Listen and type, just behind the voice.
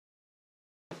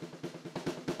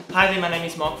Hi there, my name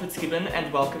is Mark.Fitzgibbon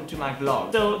and welcome to my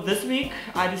vlog. So this week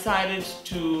I decided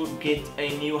to get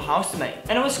a new housemate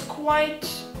and it was quite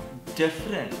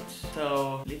different.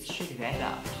 So let's check that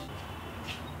out.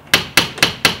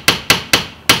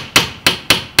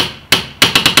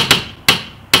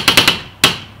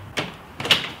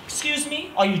 Excuse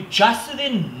me? Are you just to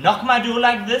then knock my door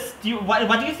like this?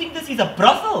 What do you think this is, a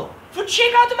brothel?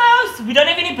 Voetjek out of my house! We don't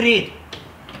have any bread.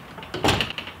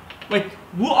 Wait,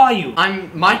 who are you?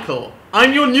 I'm Micheal.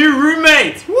 I'm your new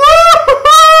roommate! Woo!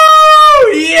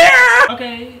 Yeah!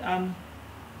 Okay,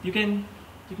 you can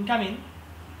come in.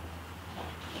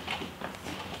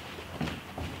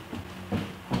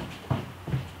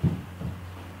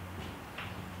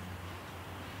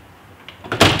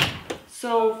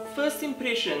 So, first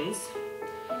impressions,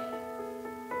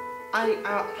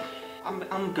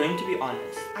 I'm going to be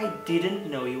honest. I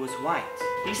didn't know he was white.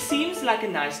 He seems like a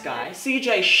nice guy.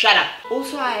 CJ, shut up.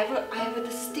 Also, I have a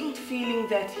distinct feeling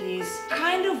that he's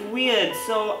kind of weird.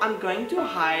 So I'm going to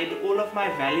hide all of my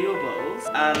valuables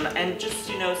and just,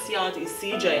 you know, see how it is.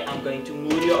 CJ, I'm going to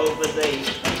move you over there.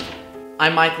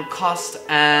 I'm Micheal Cost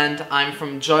and I'm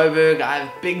from Joburg. I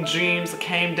have big dreams. I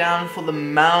came down for the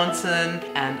mountain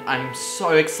and I'm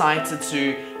so excited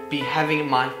to be having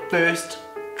my first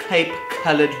Cape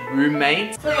colored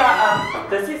roommate. So yeah,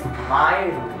 this is my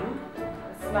room.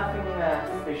 It's nothing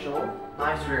special.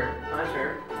 Nice room, nice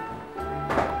room.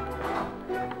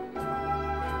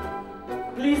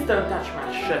 Please don't touch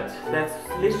my shit.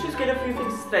 Let's just get a few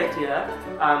things straight here.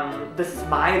 This is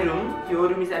my room. Your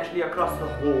room is actually across the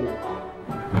hall.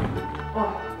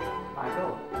 Oh,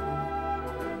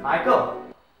 Micheal.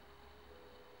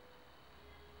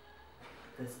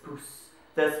 There's puss.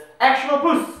 There's actual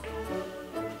puss.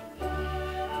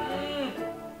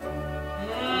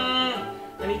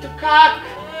 I need to cook.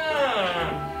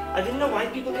 I didn't know why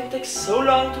people can take so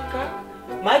long to cook.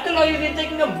 Micheal, are you then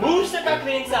taking a moose to cook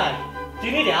the inside? Do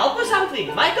you need help or something?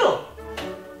 Micheal!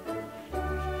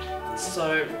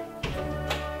 So,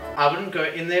 I wouldn't go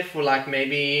in there for like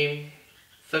maybe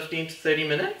 15 to 30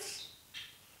 minutes.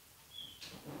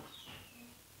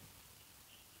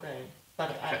 Okay,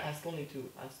 but okay. I still need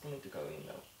to go in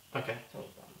though. Okay. So,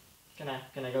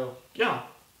 can I go? Yeah.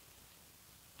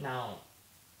 Now.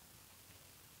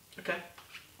 Okay.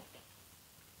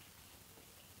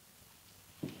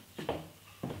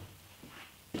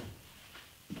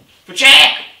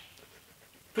 Voetjek!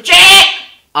 Voetjek!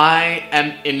 I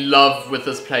am in love with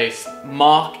this place.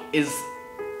 Mark is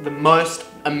the most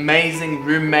amazing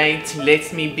roommate. He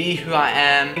lets me be who I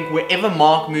am. Wherever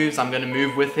Mark moves, I'm gonna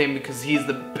move with him because he's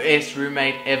the best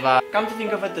roommate ever. Come to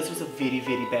think of it, this was a very,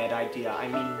 very bad idea. I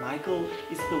mean, Micheal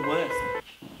is the worst.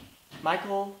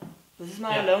 Micheal, this is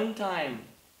my alone time.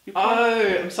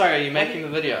 Oh, I'm sorry, are you making the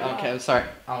video? Yeah. Okay, I'm sorry.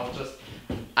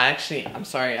 I'm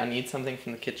sorry, I need something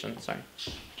from the kitchen, sorry.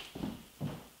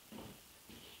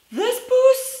 This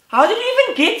puss? How did you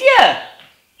even get here?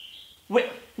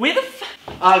 Where the f-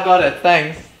 I got it,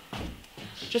 thanks.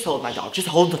 Just hold my dog, just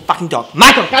hold the fucking dog.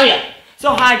 Micheal, come here!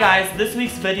 So hi guys, this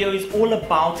week's video is all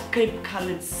about Cape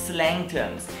colored slang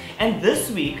terms. And this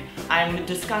week, I'm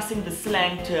discussing the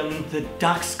slang term, the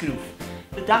duckscroof.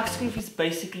 The duckscroof is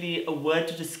basically a word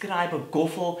to describe a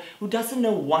goffel who doesn't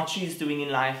know what she's doing in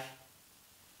life.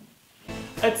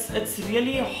 It's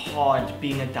really hard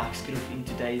being a duckscroof in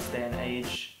today's day and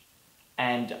age.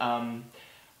 And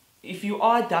if you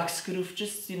are a duckscroof,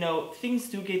 just, you know, things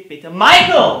do get better.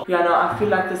 Micheal! Yeah, no, I feel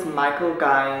like this Micheal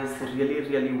guy is really,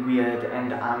 really weird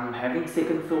and I'm having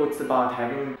second thoughts about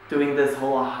doing this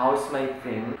whole housemate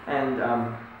thing. And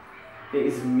there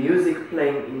is music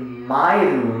playing in my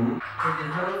room.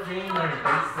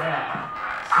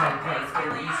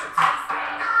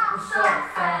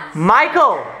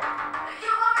 Micheal!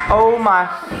 Oh my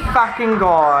fucking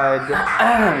god.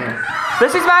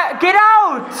 This is my... Get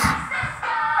out!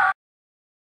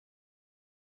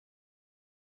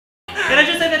 Can I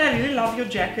just say that I really love your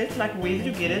jacket? Like, where did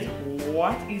you get it?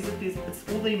 What is it? It's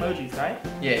all the emojis, right?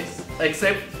 Yes,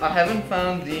 except I haven't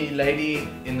found the lady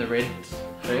in the red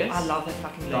dress. I love that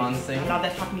fucking lady. Dancing. I love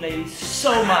that fucking lady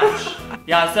so much.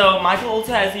 Yeah, so Micheal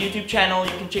also has a YouTube channel.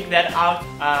 You can check that out.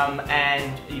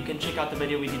 And you can check out the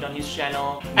video we did on his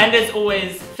channel. And as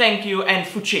always, thank you and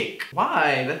Voetjek.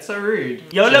 Why? That's so rude.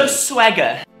 YOLO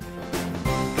swagger.